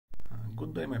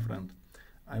Good day, my friend.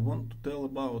 I want to tell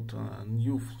about a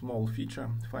new small feature,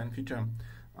 fine feature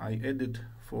I added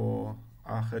for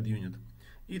our head unit.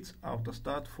 It's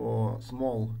Autostart for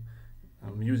small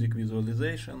music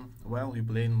visualization while you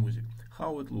play music.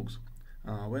 How it looks?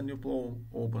 When you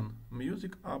open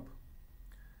music app,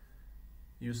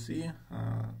 you see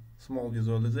small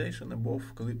visualization above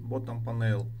bottom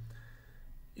panel.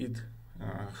 It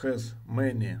has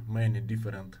many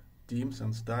different themes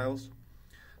and styles,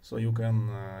 so you can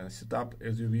set up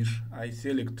as you wish. I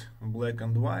select black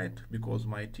and white because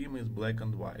my theme is black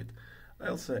and white.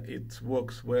 Also, it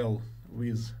works well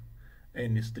with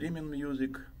any streaming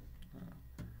music.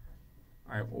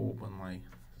 I open my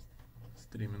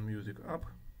streaming music app.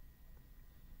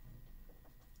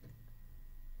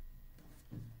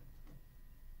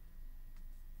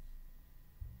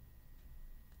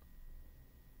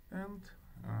 And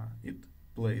it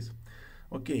plays.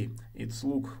 Okay, it's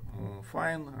look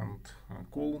fine and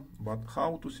cool, but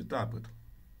how to set up it?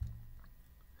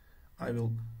 I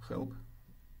will help.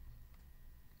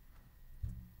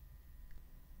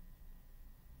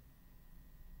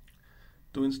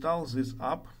 To install this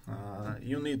app,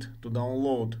 you need to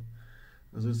download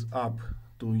this app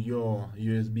to your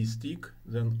USB stick,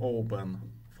 then open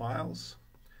Files,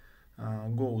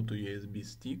 go to USB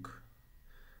stick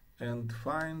and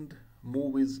find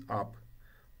Muviz app.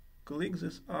 Click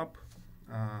this app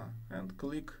and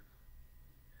click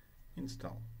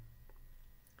Install.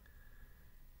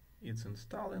 It's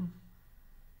installing.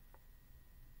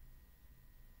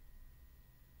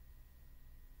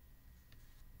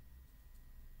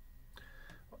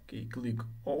 Okay, click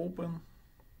Open.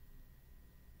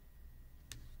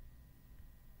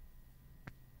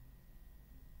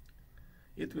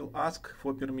 It will ask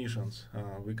for permissions.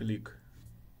 We click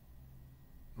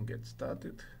Get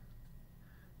Started,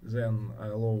 then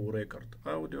allow record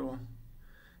audio.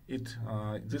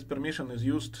 This permission is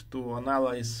used to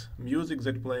analyze music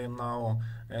that playing now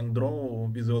and draw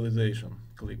visualization.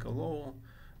 Click allow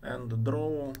and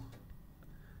draw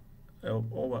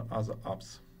over other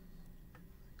apps.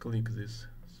 Click this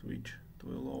switch to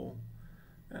allow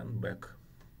and back.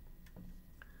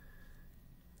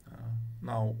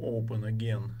 Now open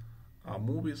again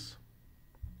Muviz.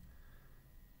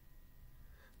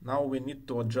 Now we need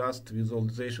to adjust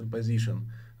visualization position.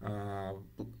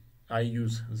 I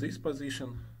use this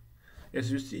position.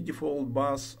 As you see, default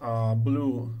bars are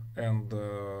blue and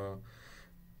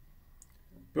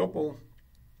purple.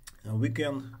 We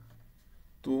can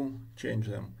change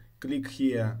them. Click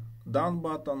here Done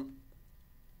button,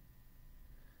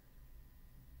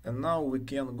 and now we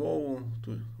can go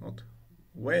to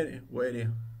very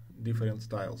different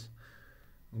styles.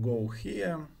 Go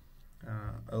here,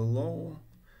 allow.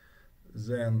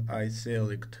 Then I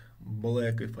select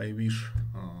black if I wish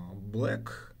black,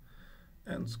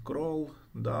 and scroll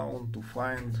down to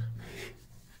find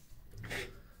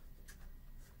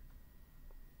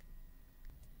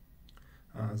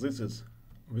this is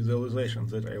visualization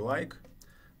that I like.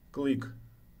 Click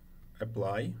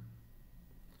Apply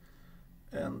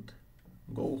and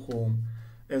go home.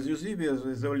 As you see,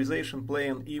 visualization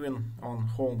playing even on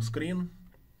home screen,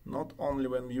 not only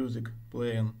when music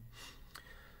playing.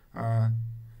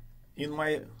 In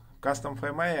my custom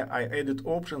firmware, I added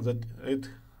options that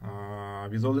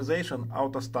visualization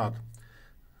Autostart.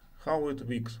 How it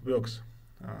works?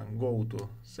 Go to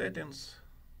Settings,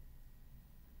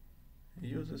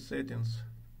 User Settings,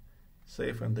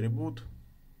 Save and Reboot.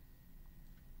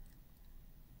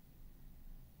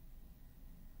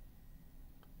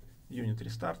 Unit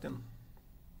restarting.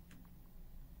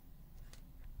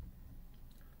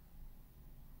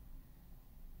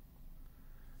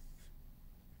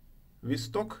 With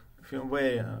stock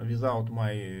firmware, without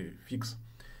my fix,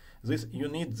 you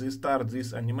need to start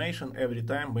this animation every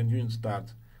time when unit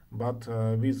starts. But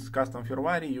with custom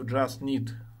firmware, you just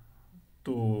need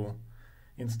to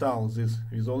install this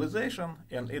visualization,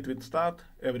 and it will start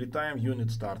every time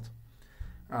unit starts.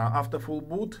 After full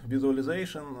boot,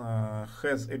 visualization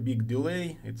has a big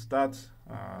delay. It starts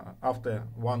after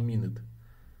 1 minute.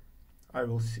 I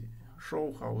will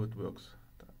show how it works.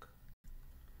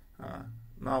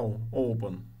 Now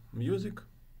open music,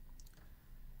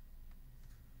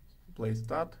 play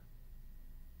start,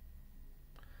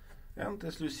 and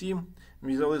as you see,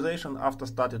 visualization after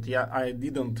started. Yeah, I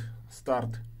didn't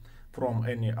start from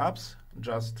any apps,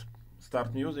 just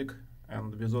start music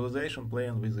and visualization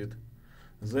playing with it.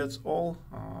 That's all.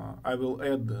 I will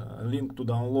add a link to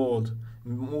download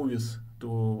Muviz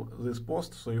to this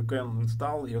post, so you can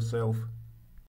install yourself